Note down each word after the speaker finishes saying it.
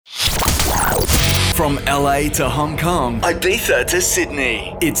From LA to Hong Kong, Ibiza to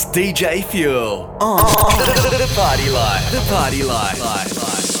Sydney, it's DJ Fuel on The Party Life. The Party Life.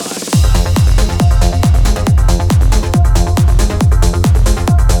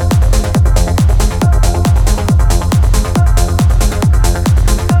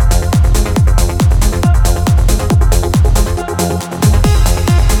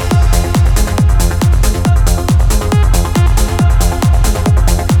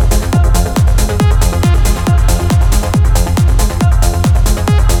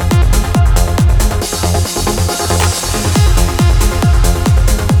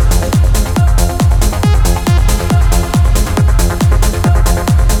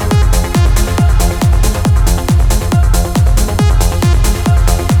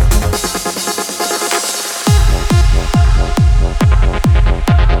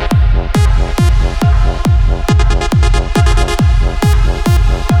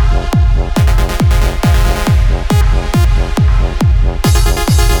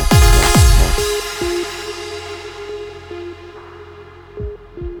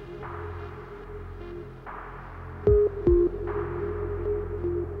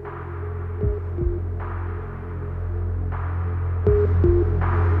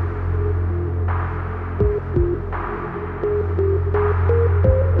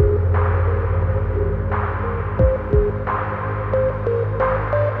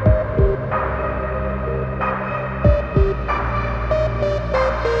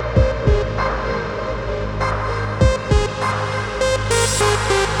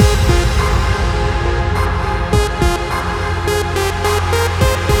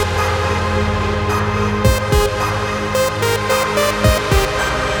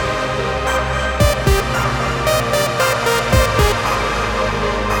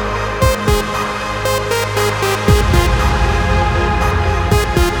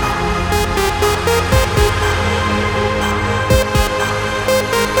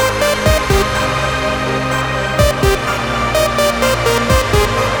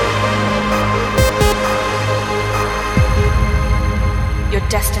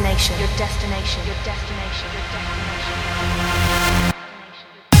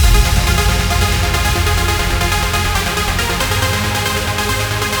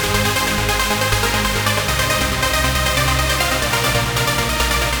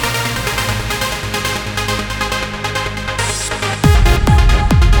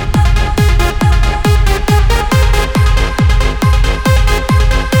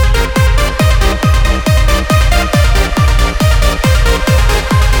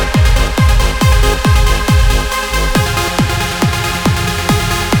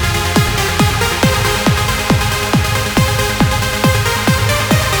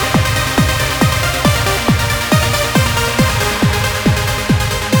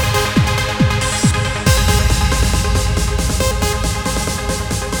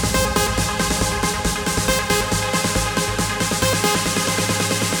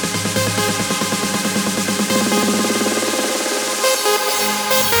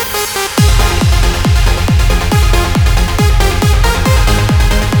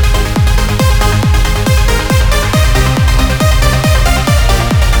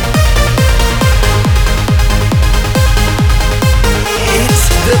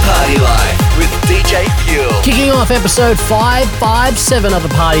 Episode 557 of The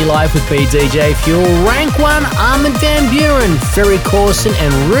Party Life with DJ Fuel. Rank 1, Armin van Buuren, Ferry Corson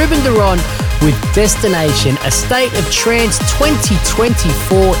and Ruben Duron with Destination, a State of Trance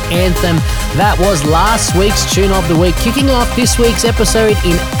 2024 anthem. That was last week's Tune of the Week, kicking off this week's episode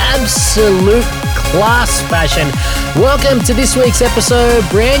in absolute class fashion. Welcome to this week's episode.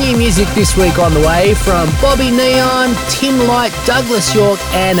 Brand new music this week on the way from Bobby Neon, Tim Light, Douglas York,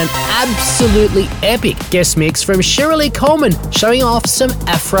 and an absolutely epic guest mix from Shiralee Coleman, showing off some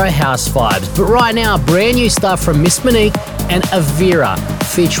Afro house vibes. But right now, brand new stuff from Miss Monique and Avira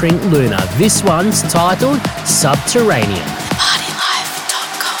featuring Luna. This one's titled Subterranean.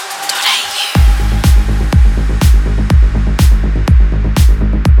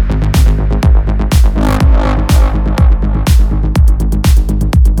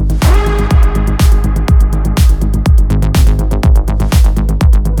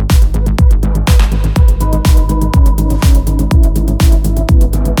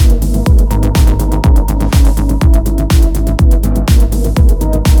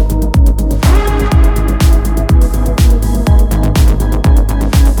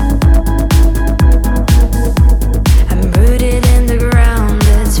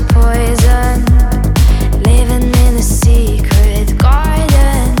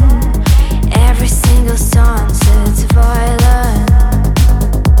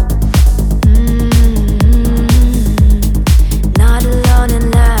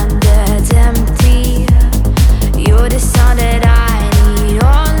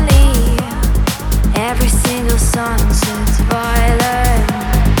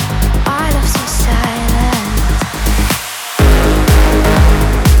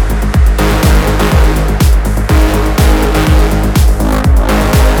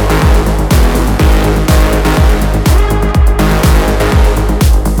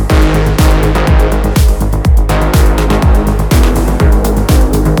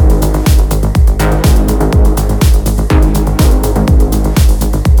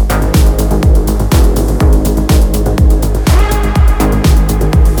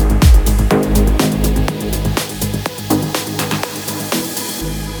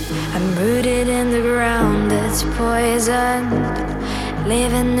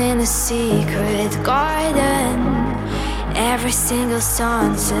 living in a secret garden. Every single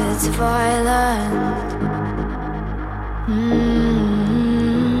sunset's violent.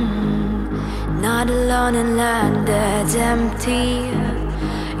 Not alone in land that's empty.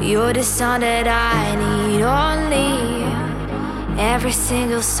 You're the sun that I need only. Every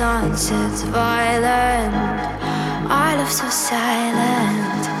single sunset's violent. Our love so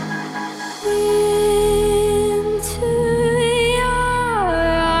silent. Into your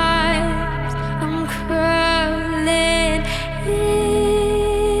eyes, I'm crawling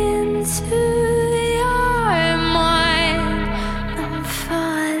into your mind. I'm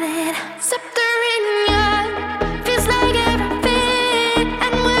falling subterranean. Feels like everything,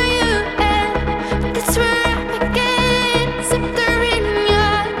 and where you end, that's where I begin.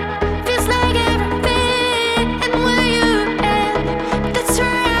 Subterranean. Feels like everything, and where you end, that's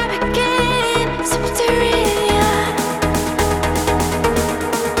where I begin. Subterranean.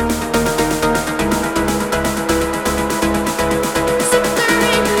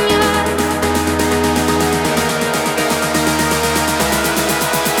 Subterranean.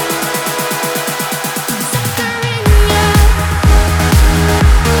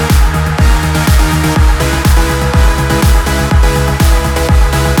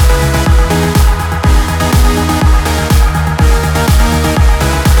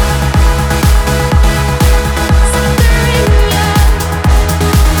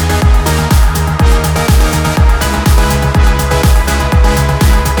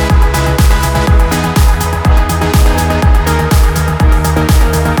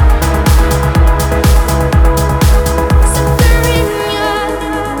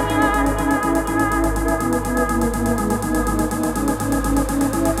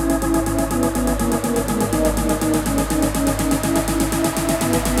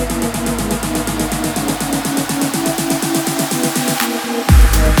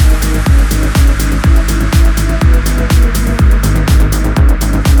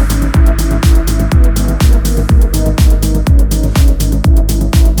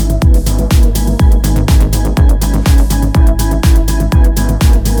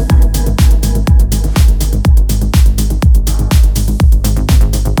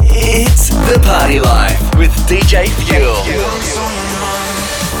 It's The Party Life with DJ Fuel.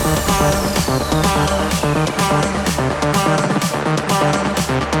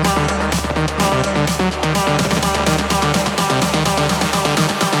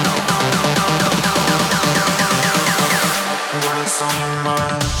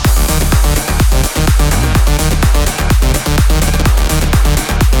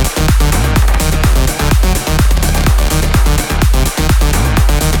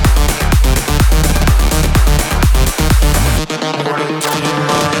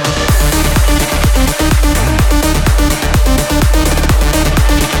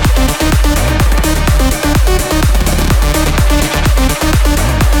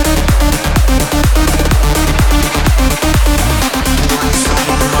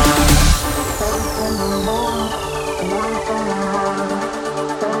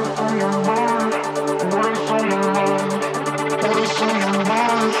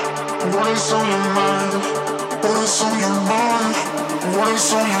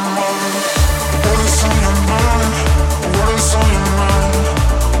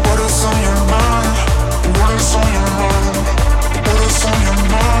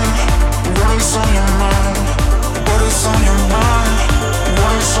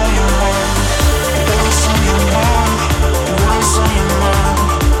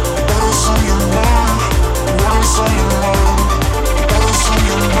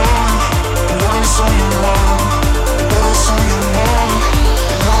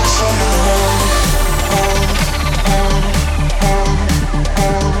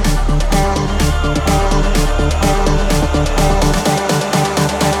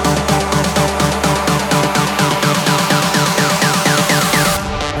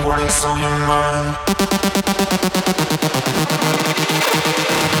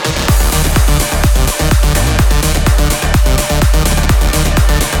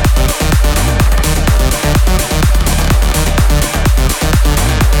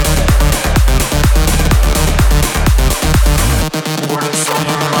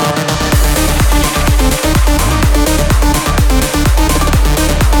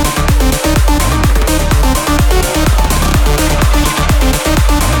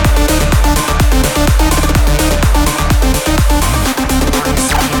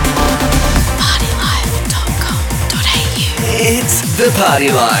 The Party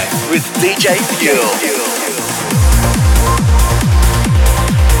Life with DJ Fuel.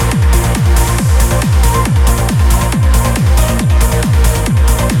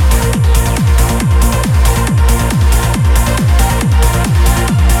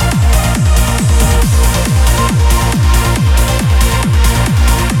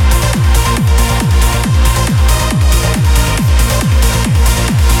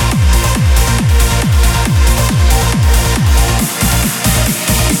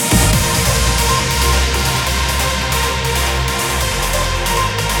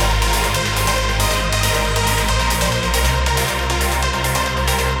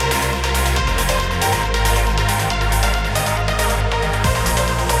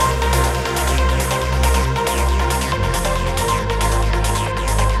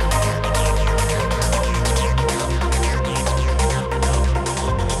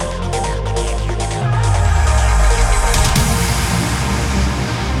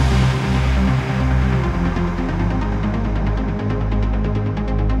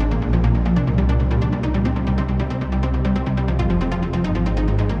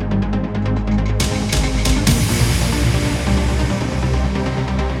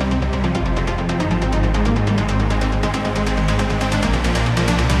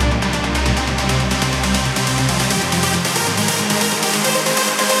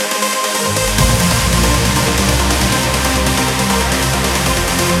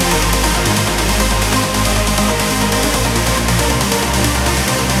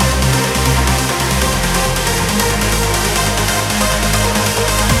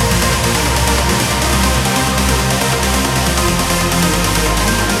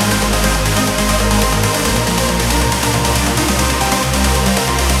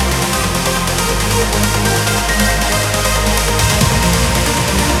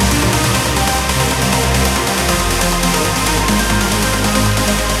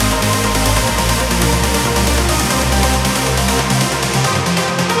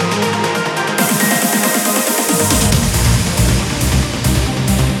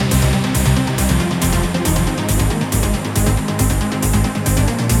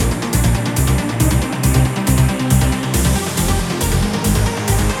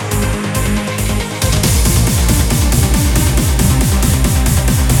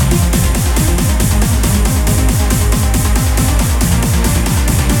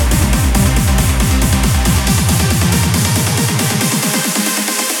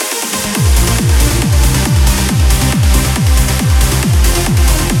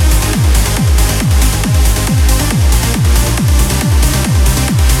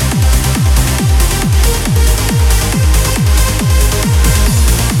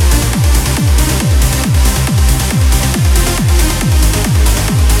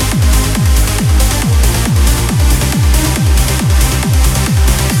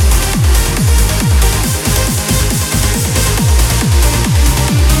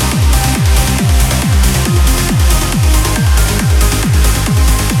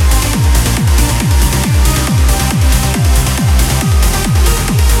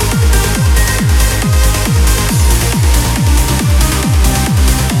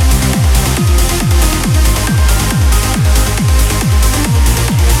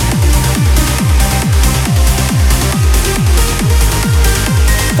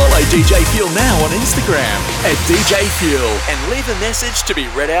 DJ Fuel now on Instagram at DJ Fuel and leave a message to be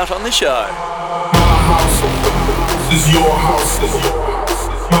read out on the show. My house is your house.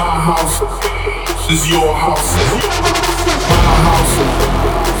 My house is your house. My house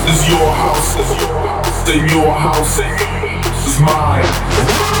is your house. Then your house is mine.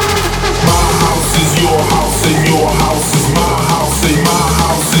 My house is your house, and your house is my house. And my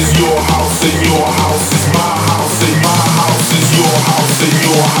house is your house, and your house is my house. And my house is your house, and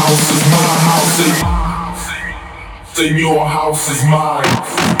your house is my house. And your house is mine.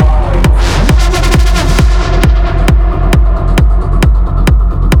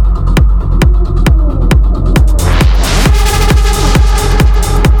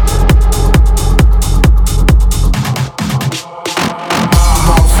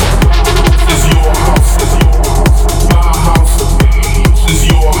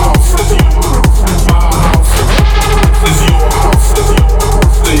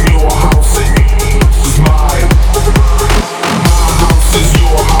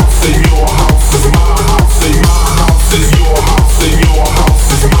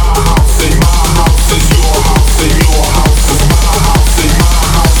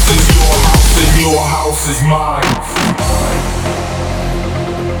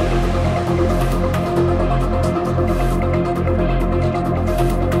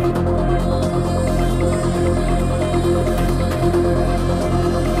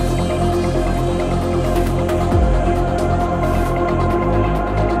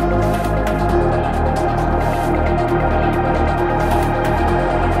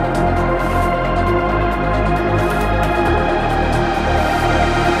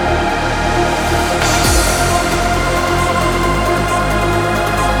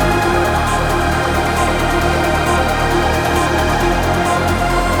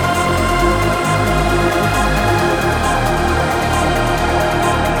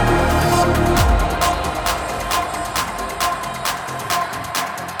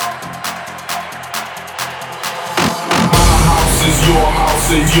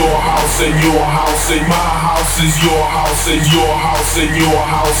 And your house, and my house is your house, and your house, and your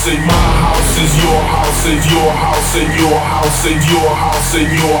house, and my house is your house, and your house, and your house, and your house,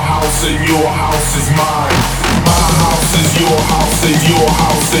 and your house, and your house is mine. My house is your house, and your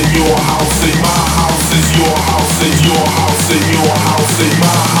house, and your house, and my house is your house, and your house, and your house, and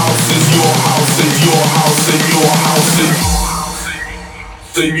my house is your house, and your house, and your house,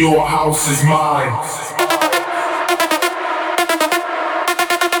 and your house is mine.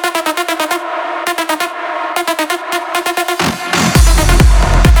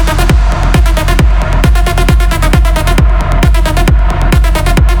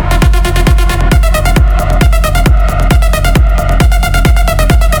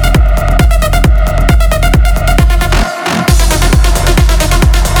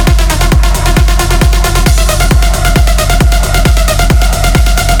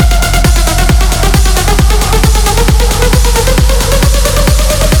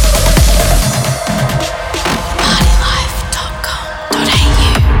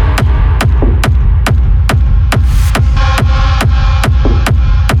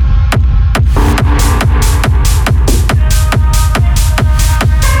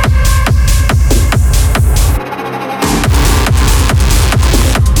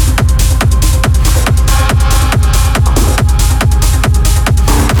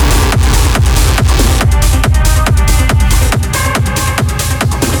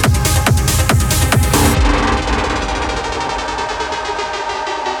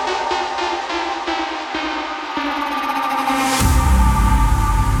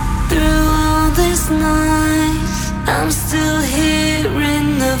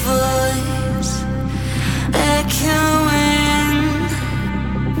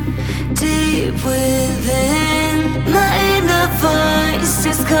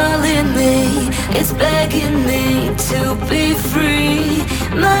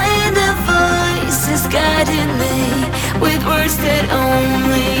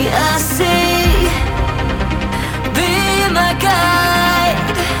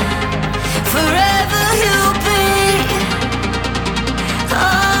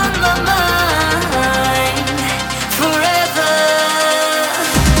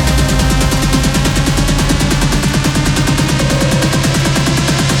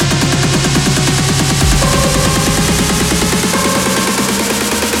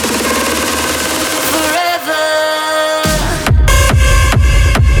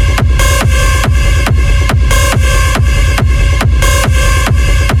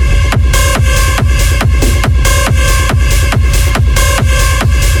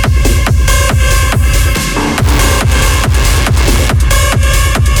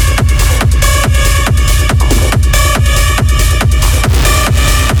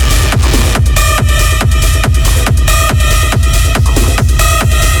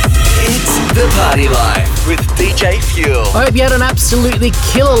 with DJ Fuel. I hope you had an absolutely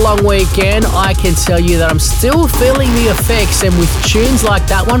killer long weekend. I can tell you that I'm still feeling the effects, and with tunes like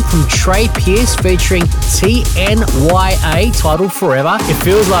that one from Trey Pierce featuring TNYA titled Forever, it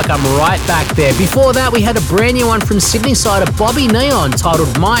feels like I'm right back there. Before that, we had a brand new one from Sydney side of Bobby Neon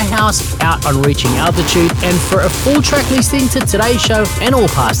titled My House, out on Reaching Altitude. And for a full track listing to today's show and all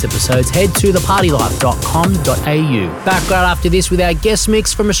past episodes, head to thepartylife.com.au. Back right after this with our guest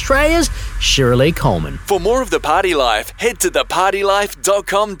mix from Australia's Shiralee Coleman. For more of The Party Life, head to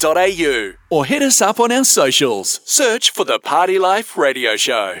thepartylife.com.au or hit us up on our socials. Search for The Party Life Radio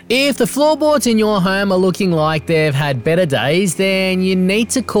Show. If the floorboards in your home are looking like they've had better days, then you need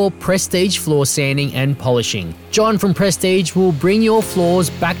to call Prestige Floor Sanding and Polishing. John from Prestige will bring your floors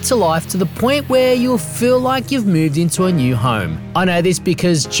back to life to the point where you'll feel like you've moved into a new home. I know this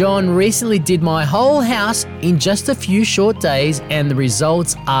because John recently did my whole house in just a few short days, and the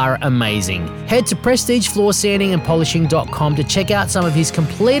results are amazing. Head to prestigefloorsandingandpolishing.com to check out some of his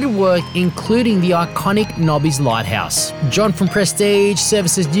completed work, including the iconic Nobby's Lighthouse. John from Prestige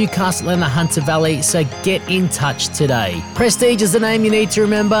services Newcastle and the Hunter Valley, so get in touch today. Prestige is the name you need to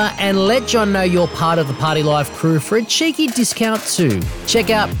remember, and let John know you're part of the Party Life crew for a cheeky discount too.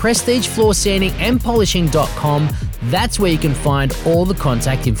 Check out prestigefloorsandingandpolishing.com. That's where you can find all the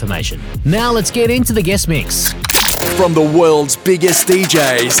contact information. Now let's get into the guest mix. From the world's biggest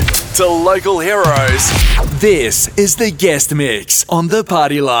DJs to local heroes, this is the guest mix on The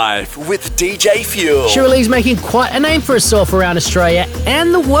Party Life with DJ Fuel. Shiralee's making quite a name for herself around Australia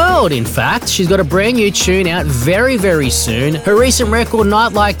and the world, in fact. She's got a brand new tune out very, very soon. Her recent record,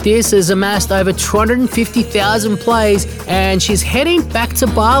 Night Like This, has amassed over 250,000 plays, and she's heading back to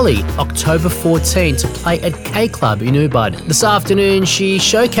Bali October 14 to play at K Club in Ubud. This afternoon, she's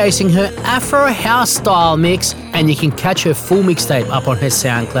showcasing her Afro House style mix, and you can catch her full mixtape up on her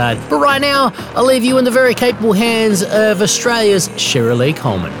SoundCloud. But right now, I'll leave you in the very capable hands of Australia's Shiralee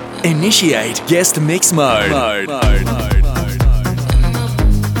Coleman. Initiate guest mix mode.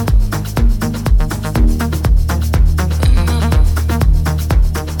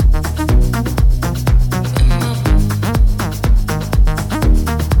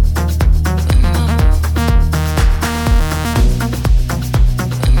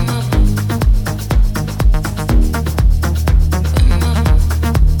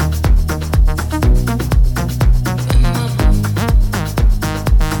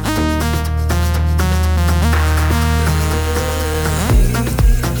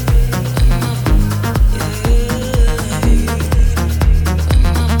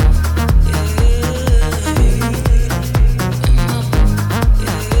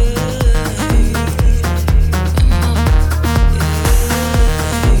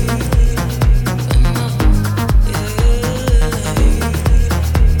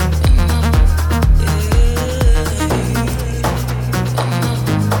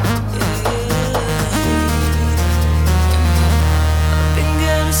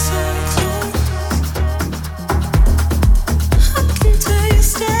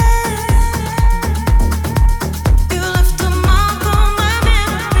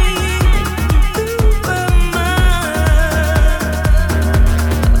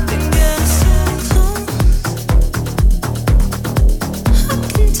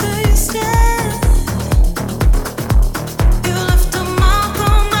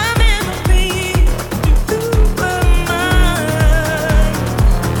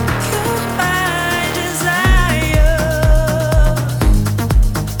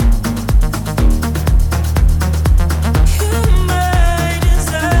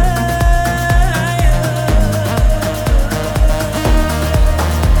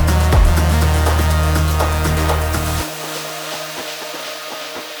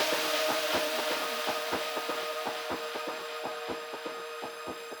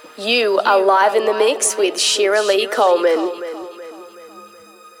 You are live in the mix with Shiralee Coleman.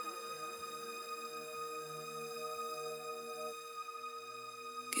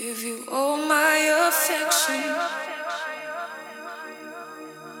 Give you all my affection.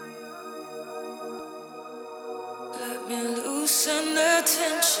 Let me loosen the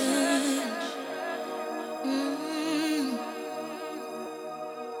tension.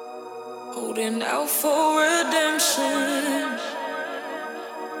 Holding out for redemption.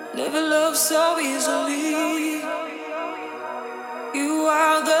 Never loved so easily. You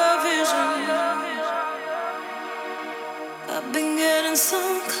are the vision. I've been getting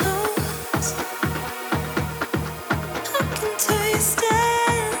so close. I can taste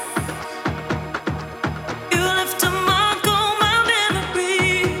it. You left a mark on my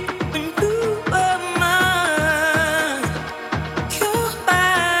memory when you were mine. You're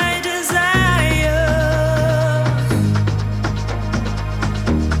my desire.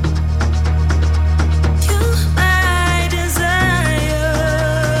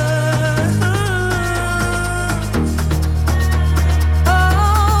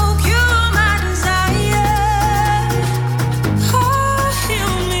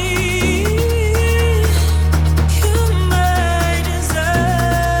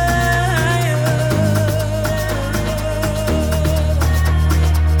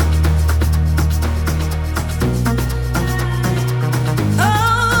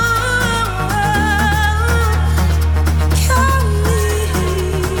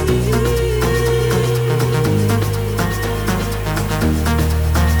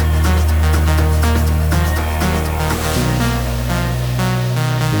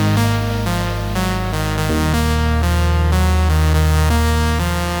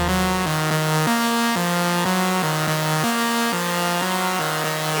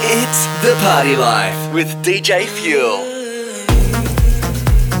 The Party Life with DJ Fuel.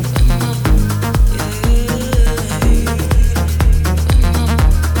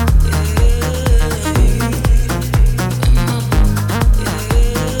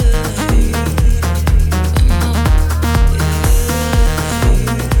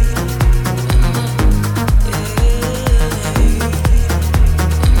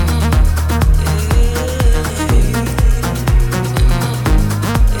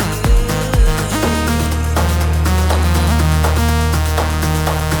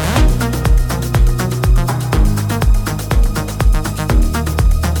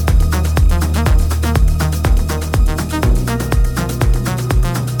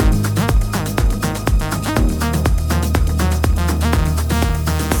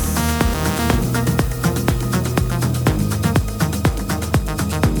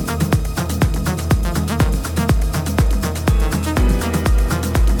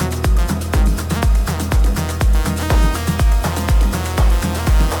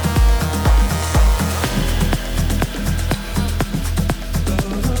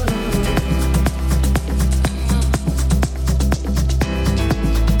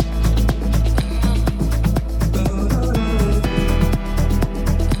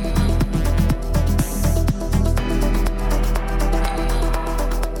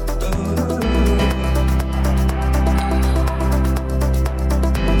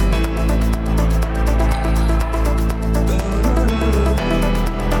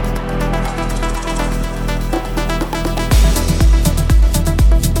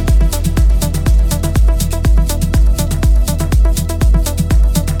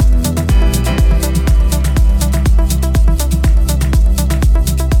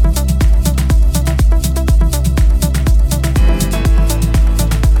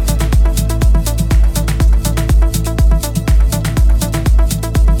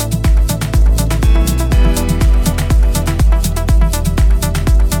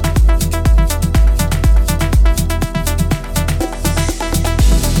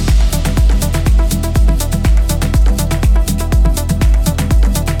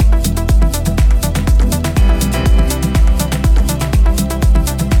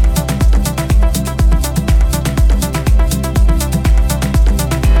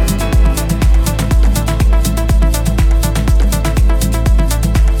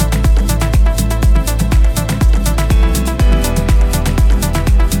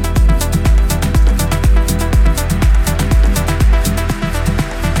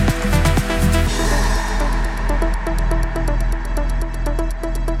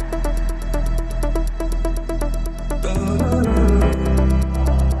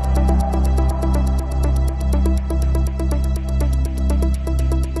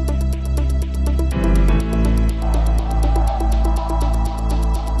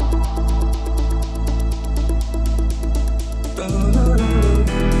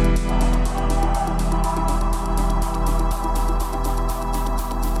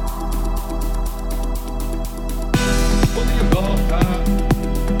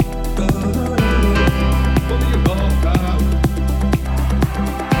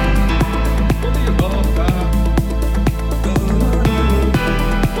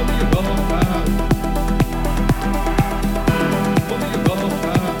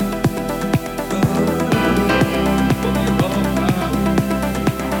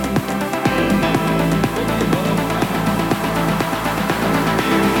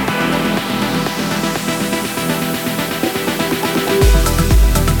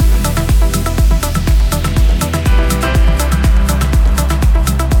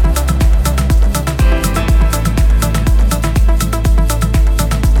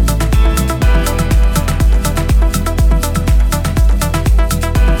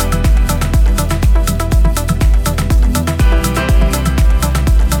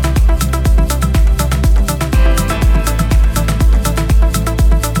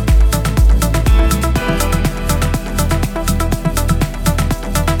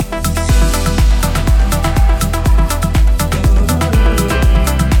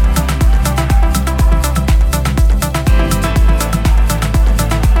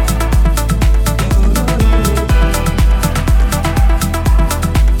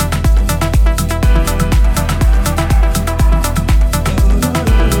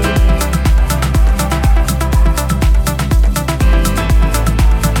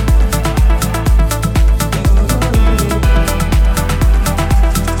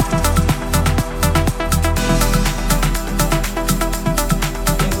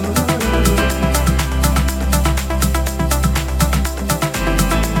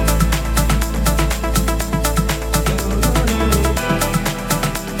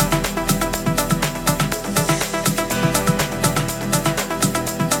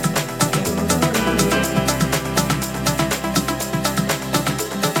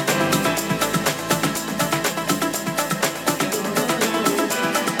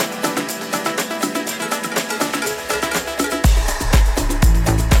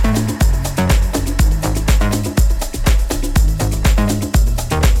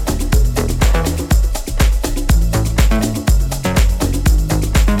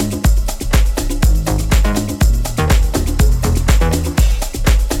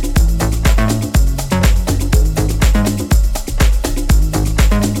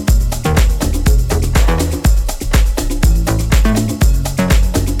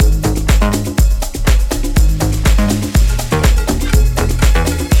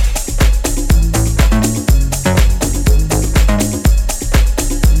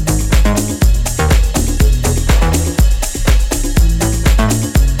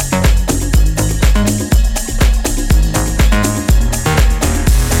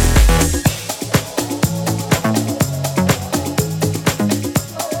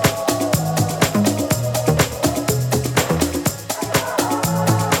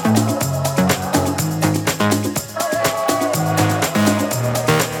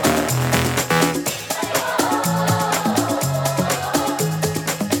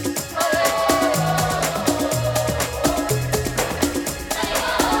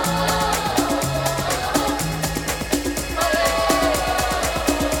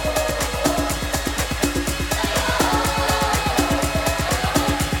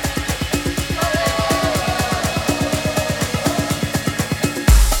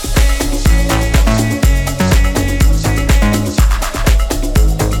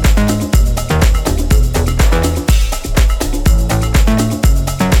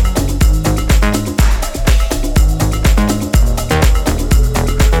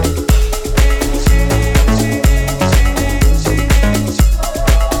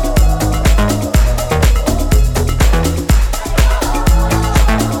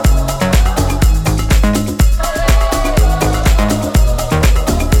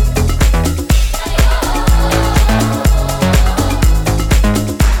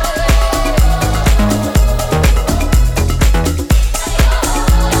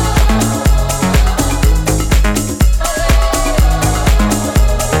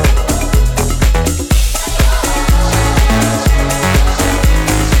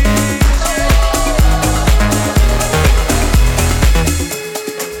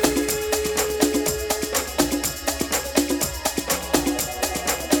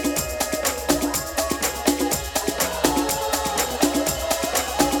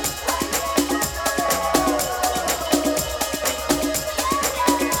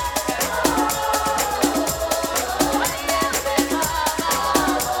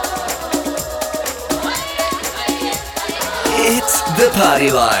 The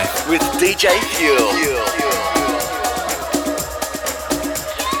Party Life with DJ Fuel.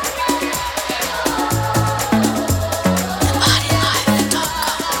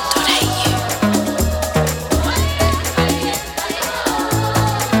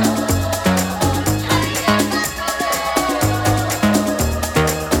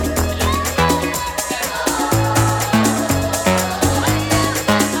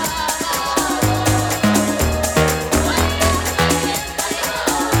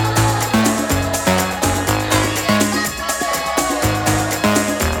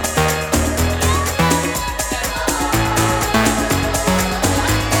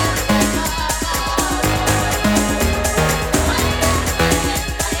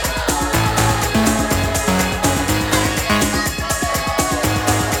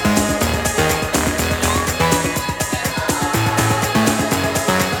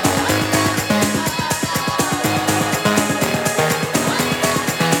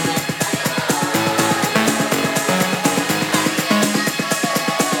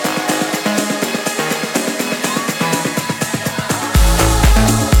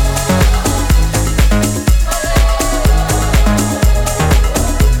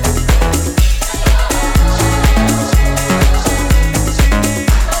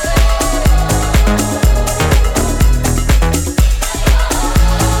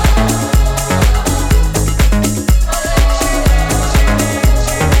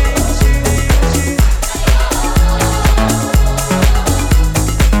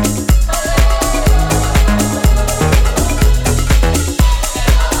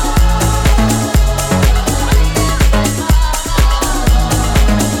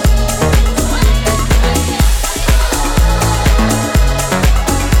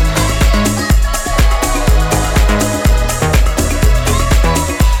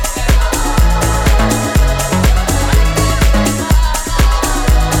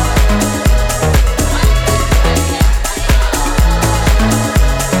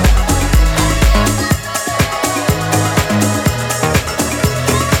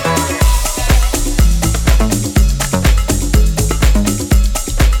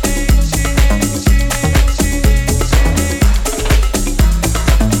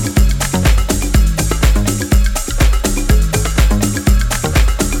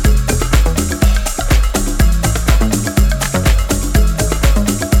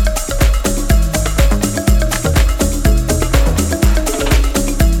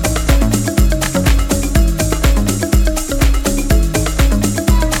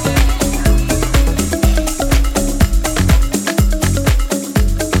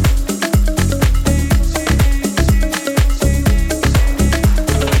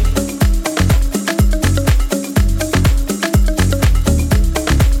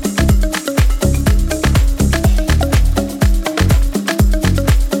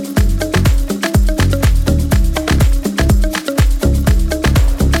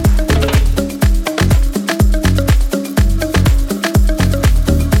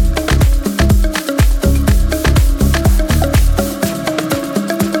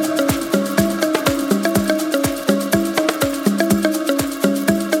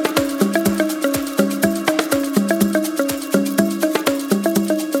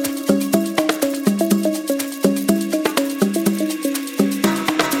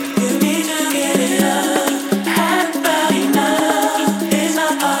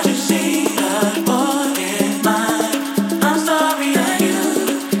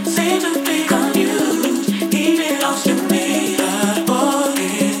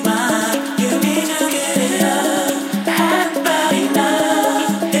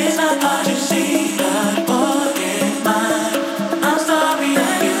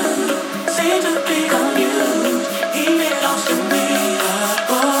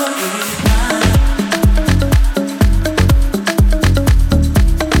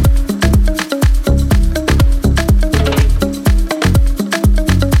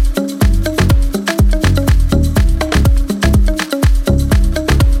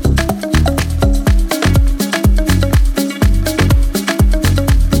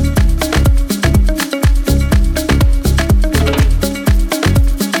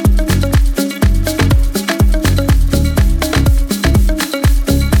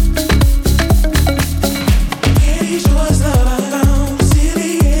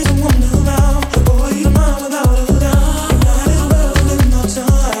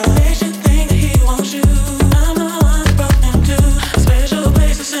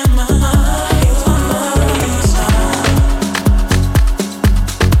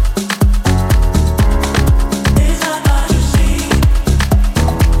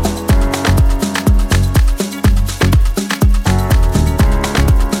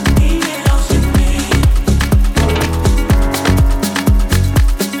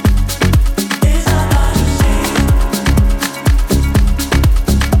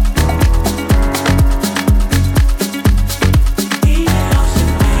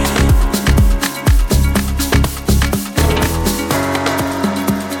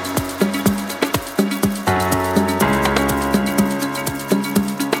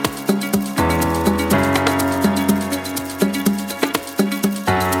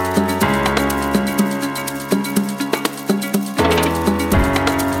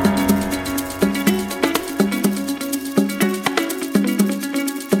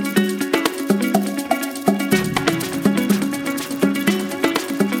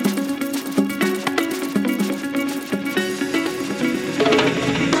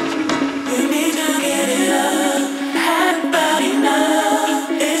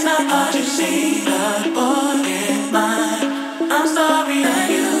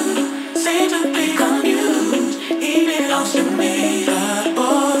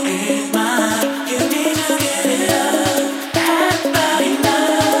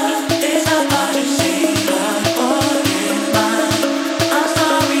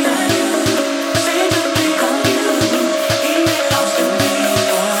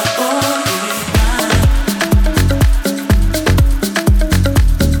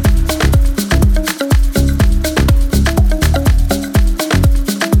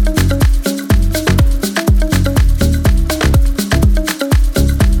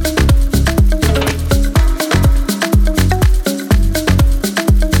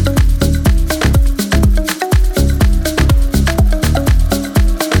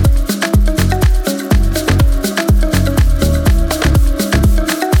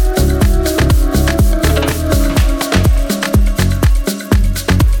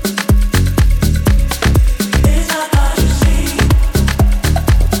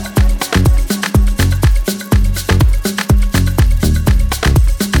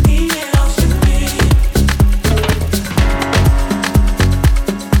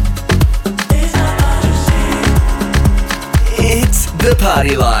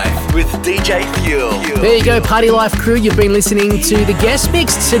 Party Life with DJ Fuel. There you go, Party Life crew. You've been listening to the guest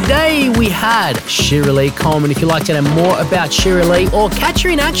mix. Today we had Shiralee Coleman. If you'd like to know more about Shiralee or catch her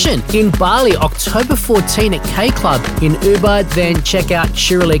in action in Bali, October 14 at K Club in Ubud, then check out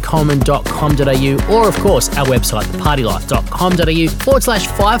shiraleecoleman.com.au or, of course, our website,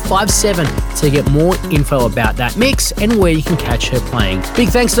 thepartylife.com.au/557 to get more info about that mix and where you can catch her playing. Big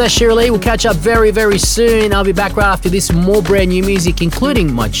thanks to that, Shiralee. We'll catch up very, very soon. I'll be back right after this with more brand new music,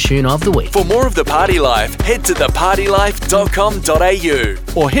 including my tune of the week. For more of The Party Life, head to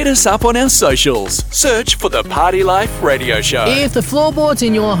thepartylife.com.au or hit us up on our socials. Search for The Party Life Radio Show. If the floorboards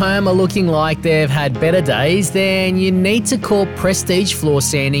in your home are looking like they've had better days, then you need to call Prestige Floor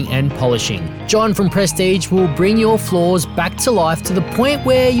Sanding and Polishing. John from Prestige will bring your floors back to life to the point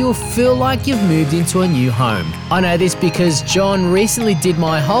where you'll feel like you've moved into a new home. I know this because John recently did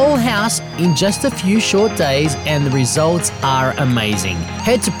my whole house in just a few short days and the results are amazing.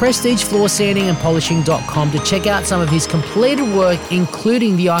 Head to prestigefloorsandingandpolishing.com to check out some of his completed work,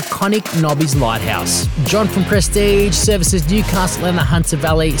 including the iconic Nobby's Lighthouse. John from Prestige services Newcastle and the Hunter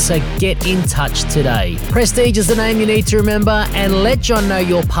Valley, so get in touch today. Prestige is the name you need to remember, and let John know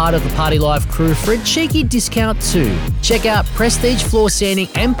you're part of the Party Life crew for a cheeky discount too. Check out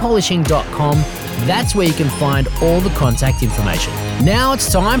prestigefloorsandingandpolishing.com. That's where you can find all the contact information. Now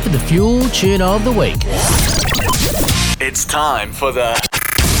it's time for the Fuel Tune of the Week. It's time for the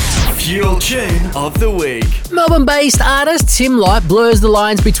Fuel Tune of the Week. Melbourne-based artist Tim Light blurs the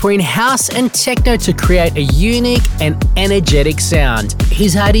lines between house and techno to create a unique and energetic sound.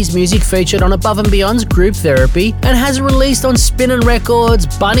 He's had his music featured on Above and Beyond's Group Therapy and has released on Spinnin' Records,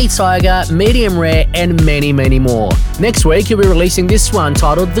 Bunny Tiger, Medium Rare and many, many more. Next week he'll be releasing this one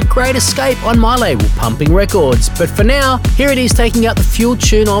titled The Great Escape on my label, Pumping Records. But for now, here it is taking out the Fuel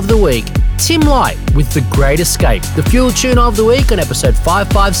Tune of the Week. Tim Light with The Great Escape, the Fuel Tune of the Week on episode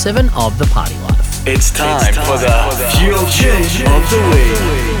 557 of The Party Life. It's time for the Fuel Tune of the Week.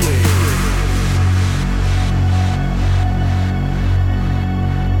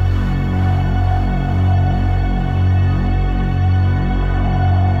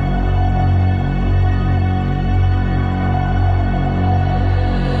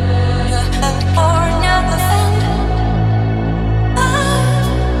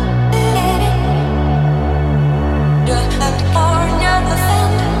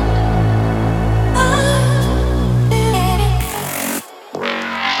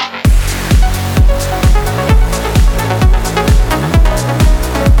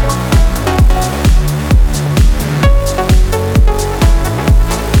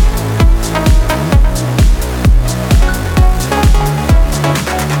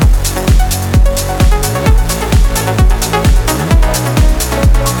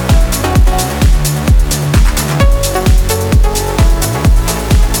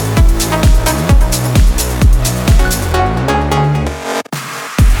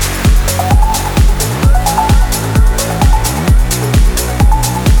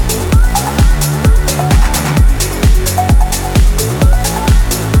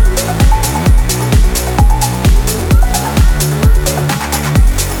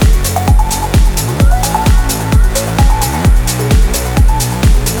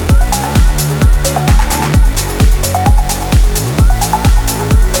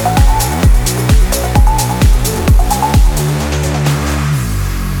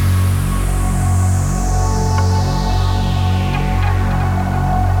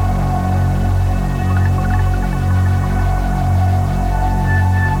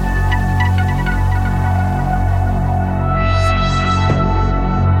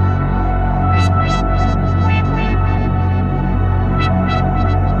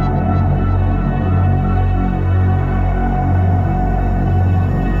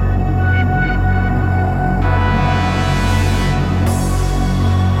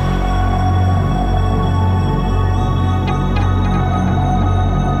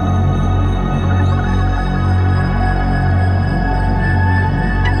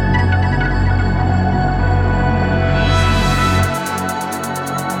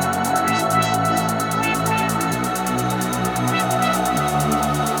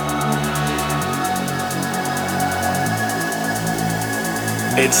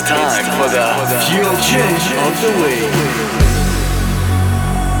 It's time for the Fuel Tune of the Week.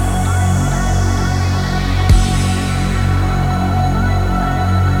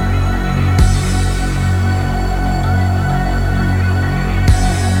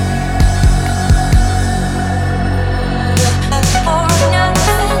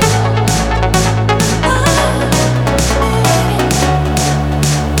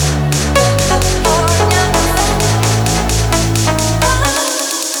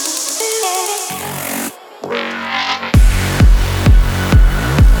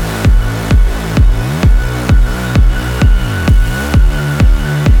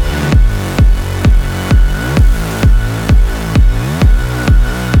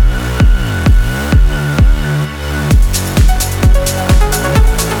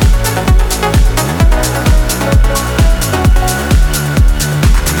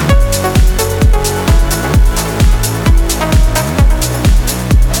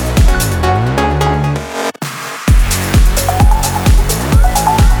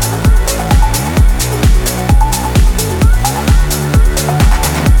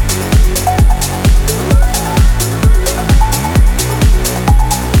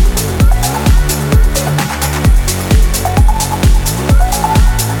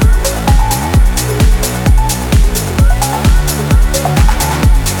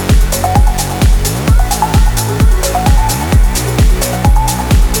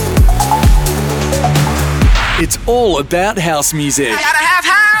 It's all about house music. Gotta have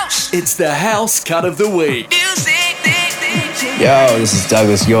house. It's the House Cut of the Week. Yo, this is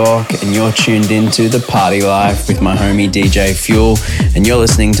Douglas York, and you're tuned into The Party Life with my homie DJ Fuel, and you're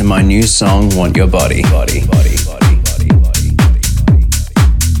listening to my new song, Want Your Body.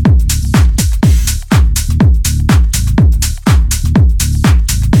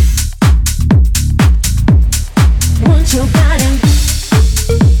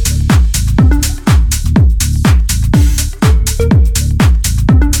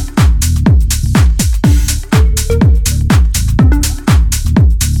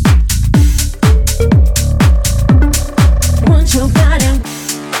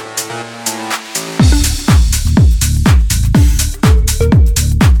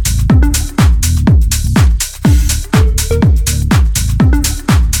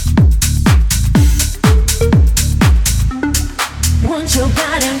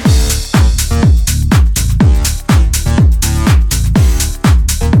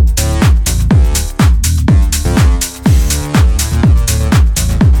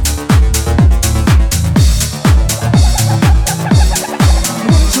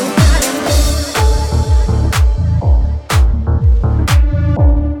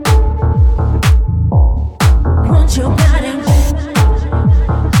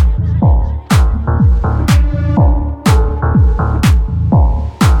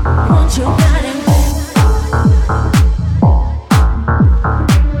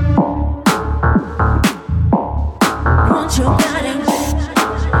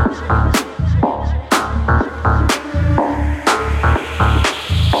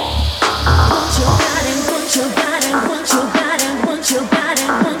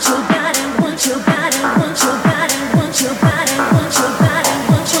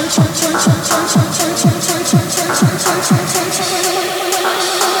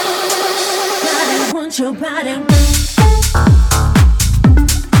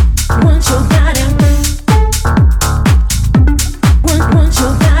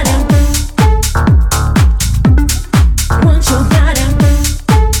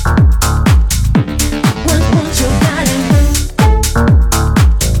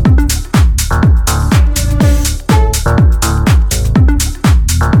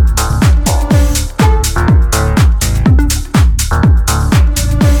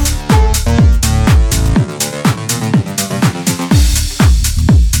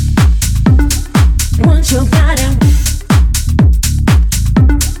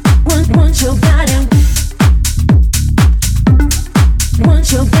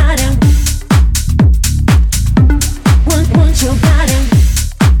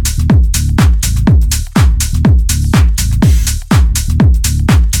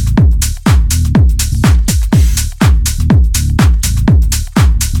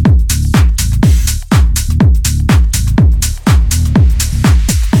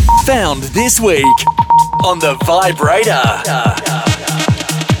 Found this week on the Vibrator.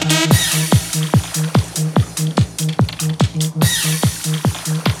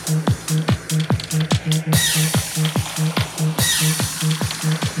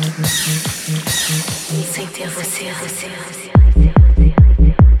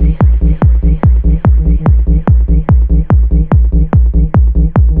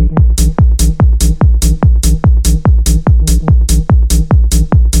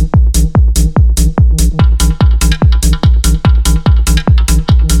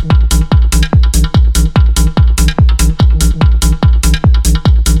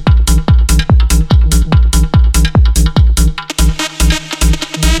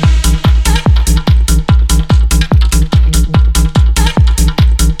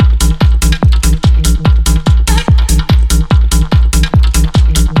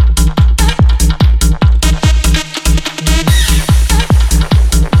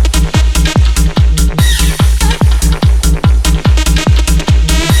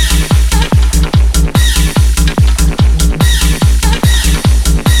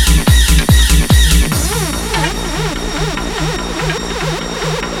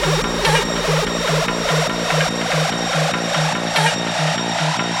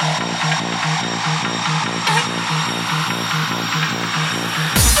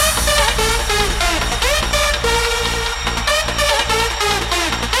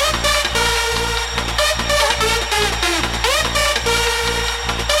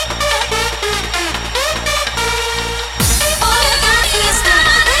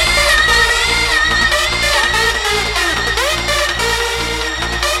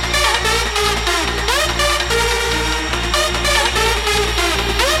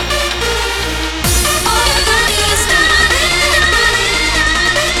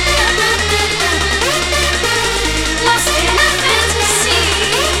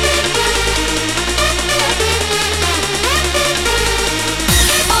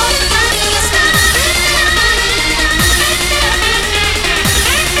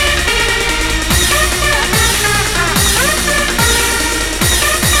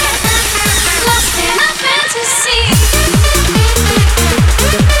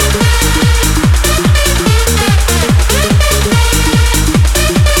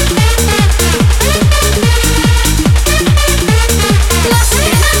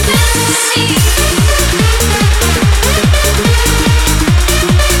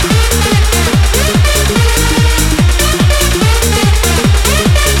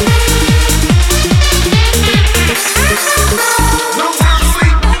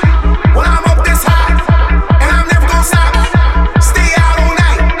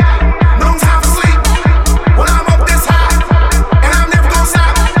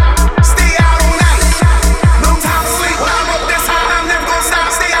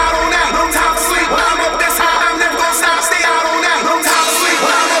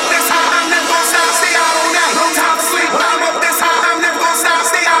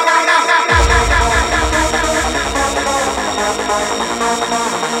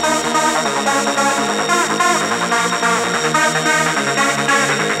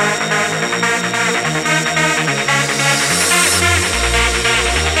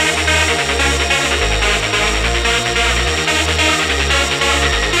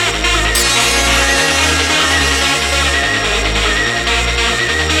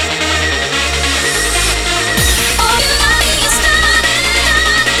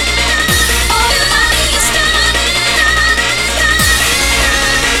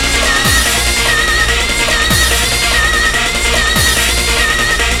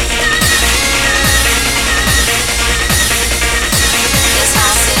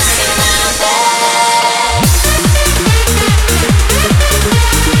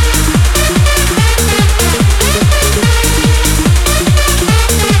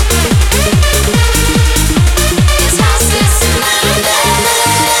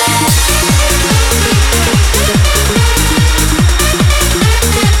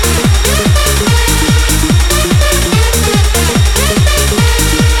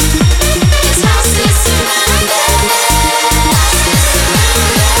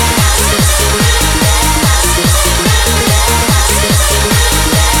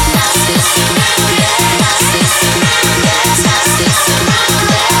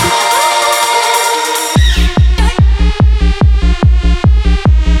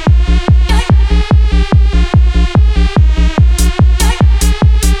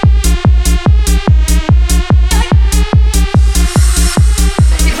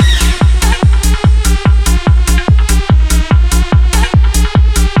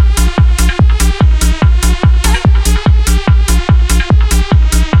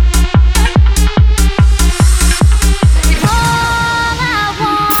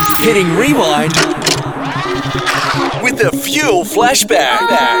 Hitting rewind with the Fuel Flashback.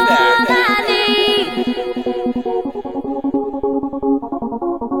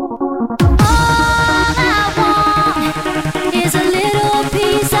 Is a little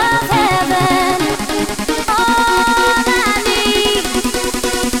piece of heaven. All I need,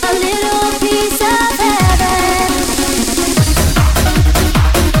 a little piece of heaven.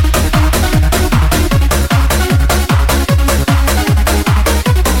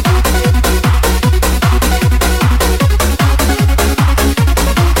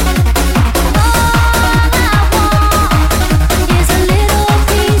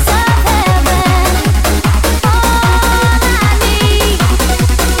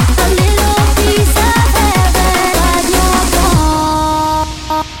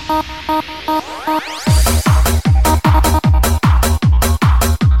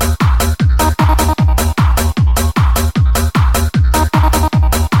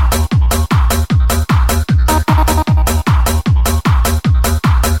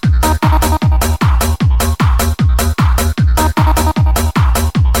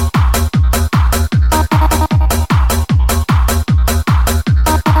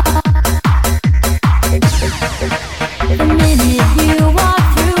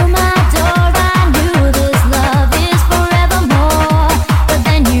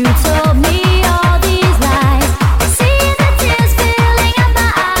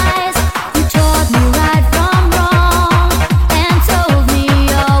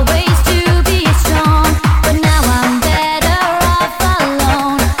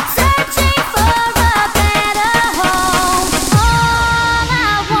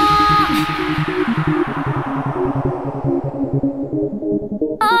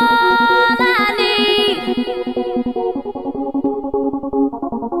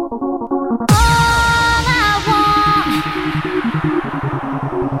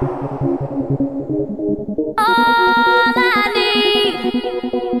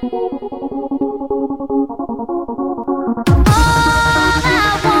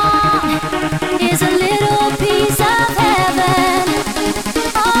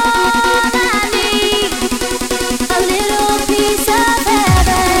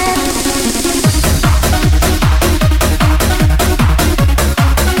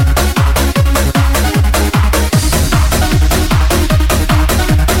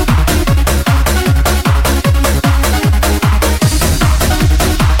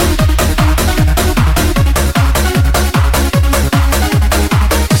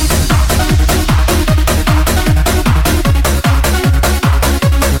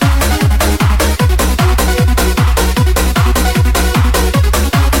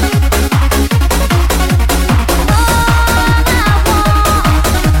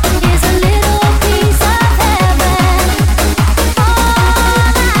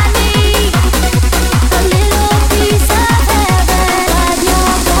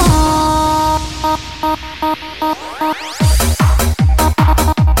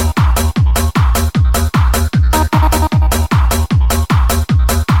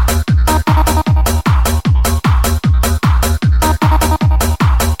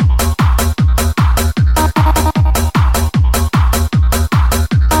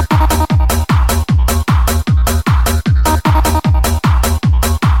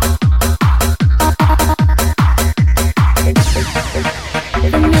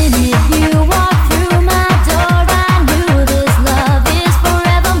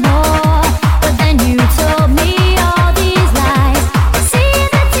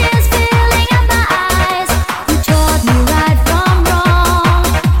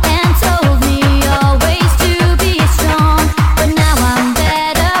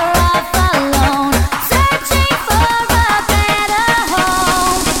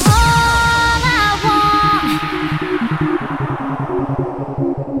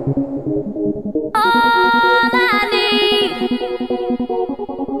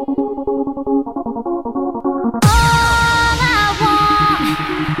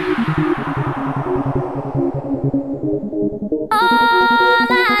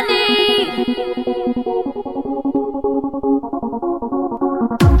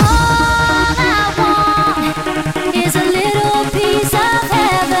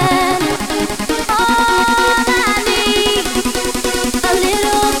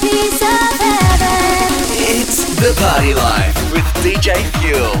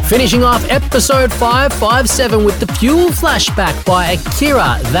 Finishing off episode 557 with the Fuel Flashback by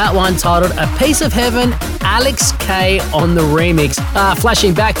Akira. That one titled A Piece of Heaven Alex K on the remix.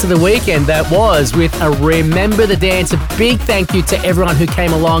 Flashing back to the weekend that was with a Remember the Dance. A big thank you to everyone who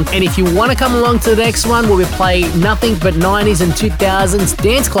came along. And if you want to come along to the next one where we play nothing but 90s and 2000s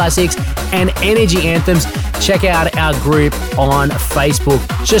dance classics and energy anthems, check out our group on Facebook.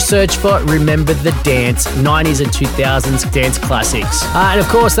 Just search for Remember the Dance, 90s and 2000s dance classics. And of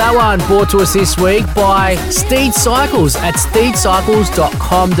course, that one brought to us this week by Steed Cycles at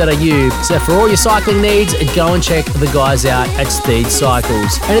steedcycles.com.au. So for all your cycling needs, go and check the guys out at Steed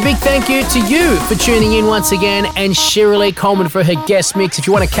Cycles. And a big thank you to you for tuning in once again, and Shiralee Coleman for her guest mix. If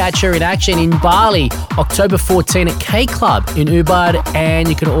you want to catch her in action in Bali, October 14 at K Club in Ubud, and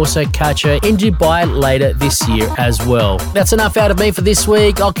you can also catch her in Dubai later this year as well. That's enough out of me for this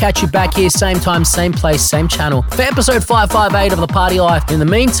week. I'll catch you back here, same time, same place, same channel for episode 558 of The Party Life. In the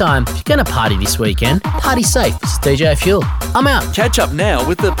meantime, if you're going to party this weekend, party safe. This is DJ Fuel. I'm out. Catch up now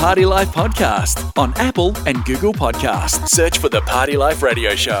with the Party Life podcast on Apple and Google Podcasts. Search for the Party Life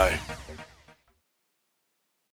Radio Show.